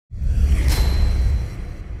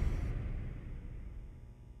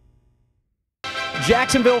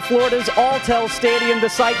Jacksonville, Florida's Alltel Stadium, the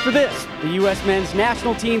site for this, the U.S. men's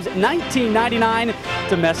national team's 1999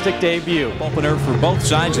 domestic debut. Opener for both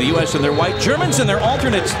sides, the U.S. in their white, Germans in their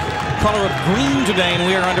alternate color of green today, and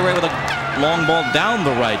we are underway with a long ball down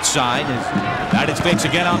the right side. United States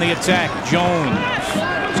again on the attack. Jones.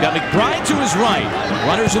 He's got McBride to his right.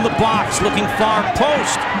 Runners in the box, looking far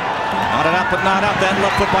post. Nodded out, but not out. That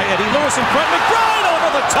left foot by Eddie Lewis in front. McBride over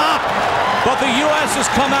the top. But the U.S. has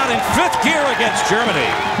come out in fifth gear against Germany.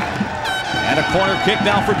 And a corner kick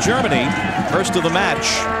now for Germany. First of the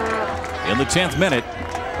match in the 10th minute.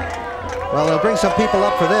 Well, they'll bring some people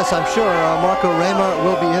up for this, I'm sure. Claudio Reyna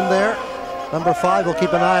will be in there. Number 5, we'll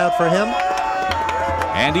keep an eye out for him.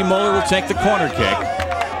 Andy Moeller will take the corner kick.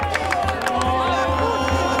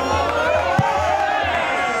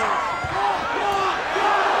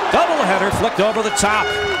 Doubleheader flicked over the top.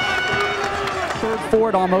 Third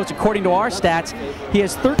forward almost, according to our stats. He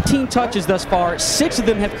has 13 touches thus far. 6 of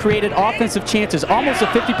them have created offensive chances, almost a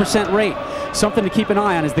 50% rate. Something to keep an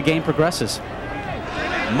eye on as the game progresses.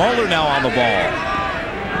 Moeller now on the ball.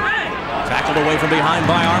 Tackled away from behind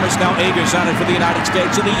by Armas. Now Agers on it for the United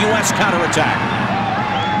States in the U.S. counterattack.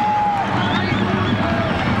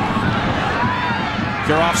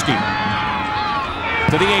 Kirovski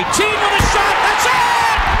to the 18 with a shot. That's it!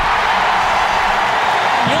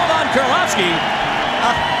 Jovan Kirovski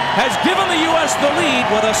has given the U.S. the lead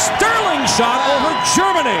with a sterling shot over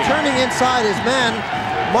Germany. Turning inside his man,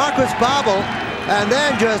 Marcus Babel, and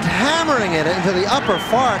then just hammering it into the upper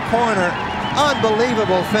far corner.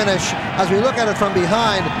 Unbelievable finish as we look at it from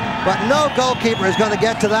behind, but no goalkeeper is going to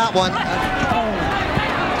get to that one.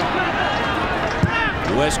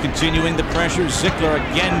 U.S. continuing the pressure. Zickler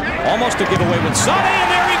again, almost a giveaway with Sanneh,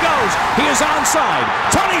 and there he goes. He is onside.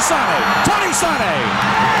 Tony Sanneh.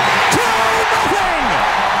 2-0.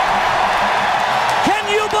 Can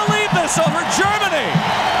you believe this over Germany?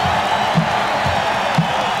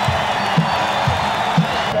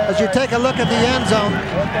 As you take a look at the end zone,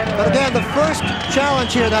 but again, the first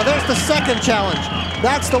challenge here. Now there's the second challenge.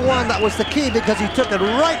 That's the one that was the key because he took it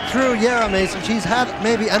right through Yeramis, and she's had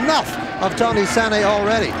maybe enough of Tony Sanneh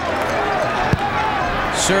already.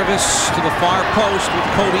 Service to the far post with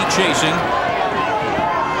Cody chasing.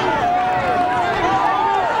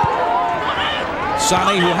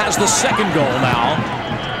 Sanneh, who has the second goal now.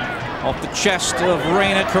 Off the chest of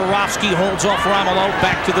Reyna. Kirovski holds off Romolo.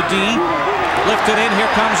 Back to the D. Lifted in. Here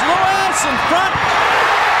comes Lewis in front.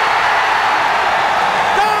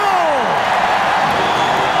 Goal!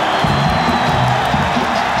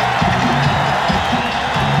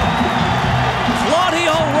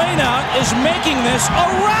 Claudio Reyna is making this a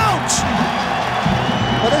rout.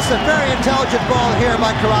 Well, this is a very intelligent ball here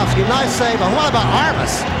by Kirovski. Nice save. And what about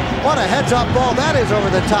Armas? What a heads-up ball that is over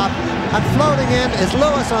the top. And floating in is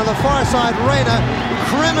Lewis on the far side. Reyna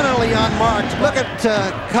criminally unmarked. Look at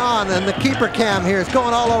Khan and the keeper cam here. It's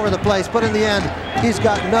going all over the place, but in the end, he's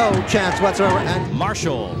got no chance whatsoever. And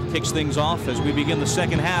Marshall kicks things off as we begin the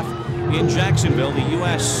second half in Jacksonville. The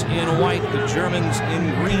U.S. in white, the Germans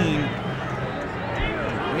in green.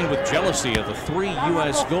 Green with jealousy of the 3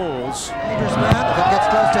 U.S. goals. Dangerous man, if it gets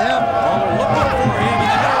close to him. Mueller looking for him, and the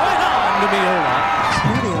header right on to Miola.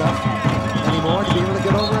 Speedy enough anymore to be able to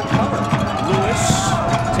get over and cover. Lewis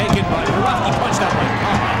taken by Kirovski, punched out by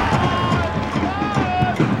Khan.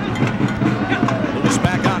 Lewis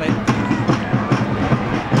back on it.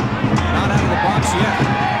 Not out of the box yet.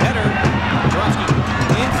 Header. Kirovski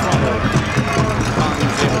in front of Khan,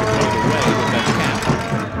 who's able to put it away, but that's capped.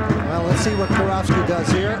 Well, let's see what Kirovski does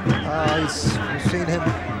here. We've seen him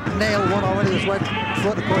nail one already. His right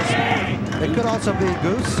foot, of course. It could also be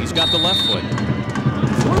Goose. He's got the left foot.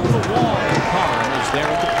 Through the wall. Khan is there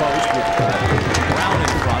at the post with Brown in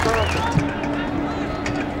front.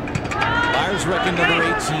 Lyers reckon number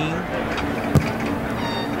 18.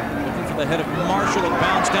 Looking for the head of Marshall. It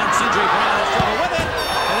bounced down. C.J. Brown has trouble with it.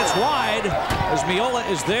 And it's wide as Miola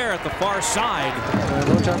is there at the far side.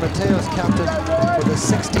 Lothar Matthäus captain for the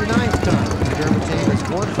 69th time. The German team is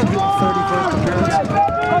 131st appearance.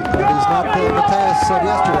 But he's not Bill Matthäus said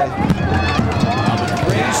yesterday.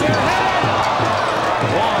 Fraser.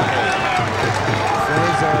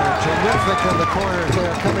 Fraser, terrific in the corner.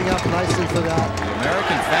 They're coming up nicely for that.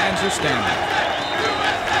 American fans are standing.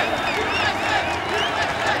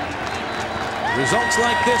 Results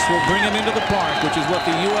like this will bring him into the park, which is what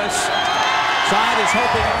the U.S. side is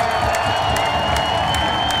hoping.